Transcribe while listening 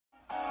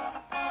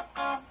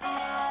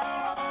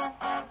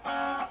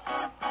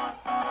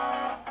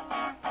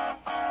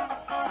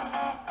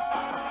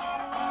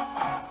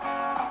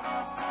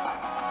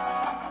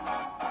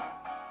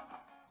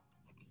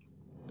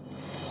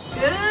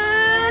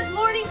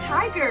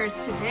Tigers.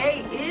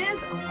 Today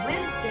is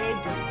Wednesday,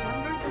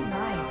 December the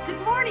 9th.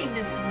 Good morning,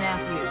 Mrs.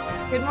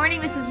 Matthews. Good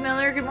morning, Mrs.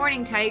 Miller. Good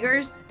morning,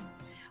 Tigers.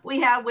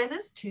 We have with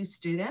us two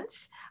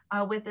students.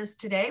 With us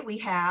today, we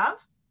have...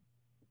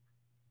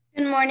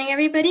 Good morning,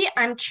 everybody.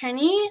 I'm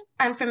Trini.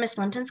 I'm from Miss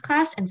Linton's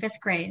class in 5th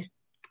grade.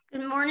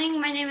 Good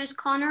morning. My name is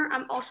Connor.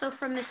 I'm also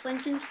from Miss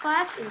Linton's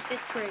class in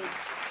 5th grade.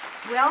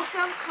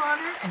 Welcome,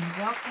 Connor, and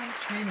welcome,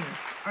 Trini.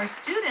 Our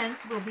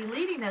students will be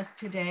leading us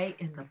today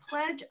in the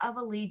Pledge of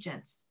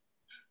Allegiance.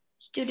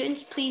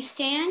 Students, please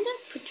stand.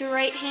 Put your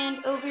right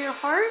hand over your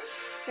heart.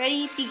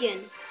 Ready, begin.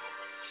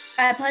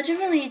 I pledge of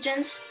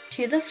allegiance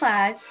to the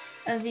flag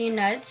of the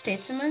United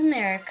States of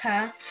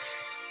America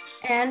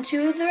and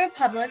to the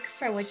republic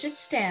for which it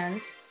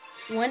stands,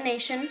 one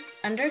nation,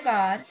 under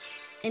God,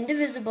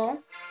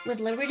 indivisible,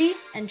 with liberty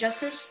and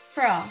justice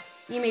for all.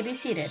 You may be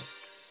seated.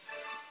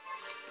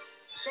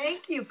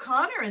 Thank you,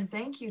 Connor, and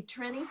thank you,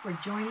 Trini, for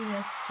joining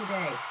us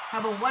today.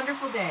 Have a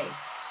wonderful day.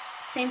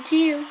 Same to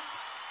you.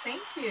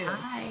 Thank you.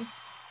 Bye.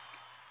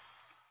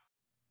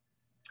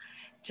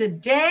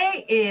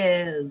 Today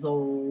is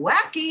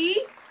Wacky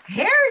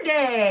Hair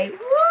Day.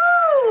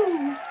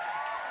 Woo!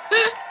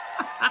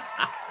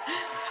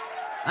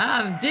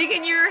 I'm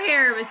digging your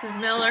hair, Mrs.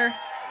 Miller.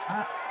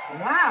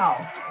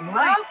 Wow.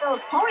 Love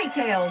those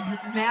ponytails,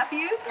 Mrs.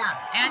 Matthews. Yeah.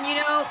 And you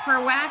know, for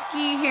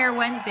Wacky Hair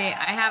Wednesday,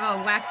 I have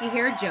a wacky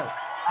hair joke.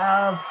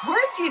 Of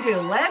course you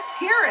do. Let's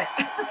hear it.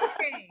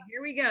 Okay,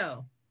 here we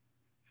go.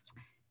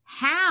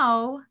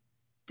 How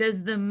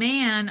does the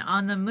man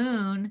on the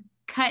moon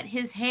cut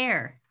his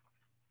hair?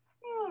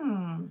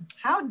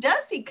 How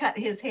does he cut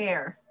his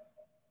hair?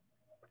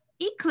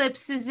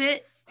 Eclipses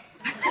it.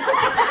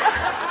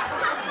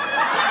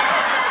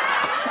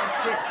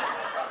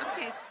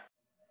 Okay.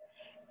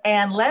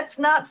 And let's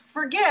not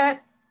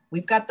forget,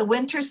 we've got the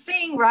winter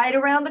sing right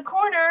around the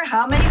corner.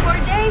 How many more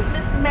days,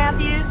 Mrs.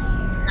 Matthews?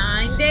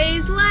 9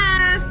 days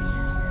left.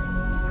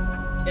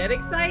 Get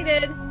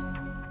excited.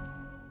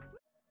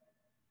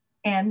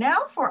 And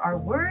now for our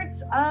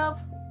words of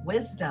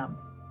wisdom.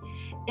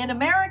 In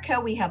America,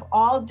 we have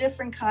all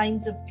different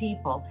kinds of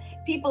people.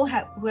 People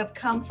who have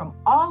come from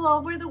all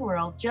over the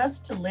world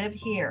just to live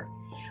here.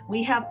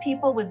 We have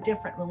people with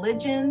different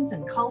religions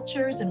and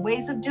cultures and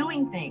ways of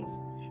doing things,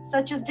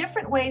 such as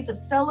different ways of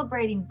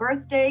celebrating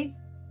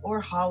birthdays or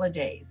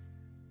holidays.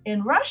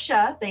 In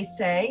Russia, they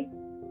say,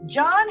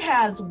 John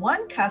has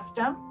one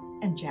custom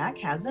and Jack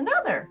has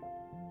another.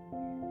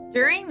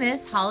 During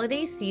this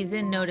holiday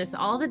season, notice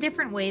all the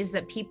different ways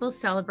that people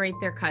celebrate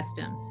their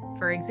customs.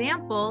 For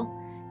example,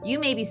 you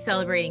may be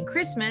celebrating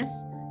Christmas,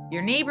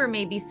 your neighbor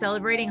may be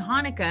celebrating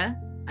Hanukkah,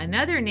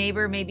 another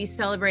neighbor may be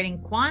celebrating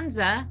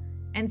Kwanzaa,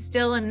 and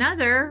still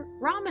another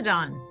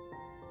Ramadan.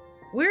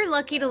 We're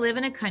lucky to live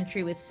in a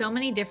country with so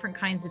many different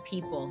kinds of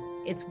people.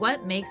 It's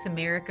what makes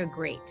America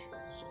great.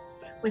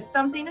 With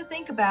something to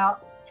think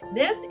about,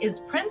 this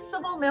is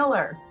Principal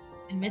Miller.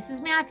 And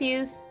Mrs.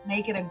 Matthews.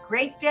 Make it a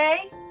great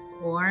day.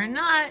 Or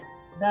not.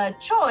 The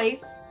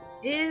choice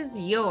is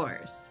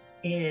yours.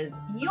 Is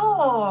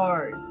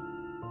yours.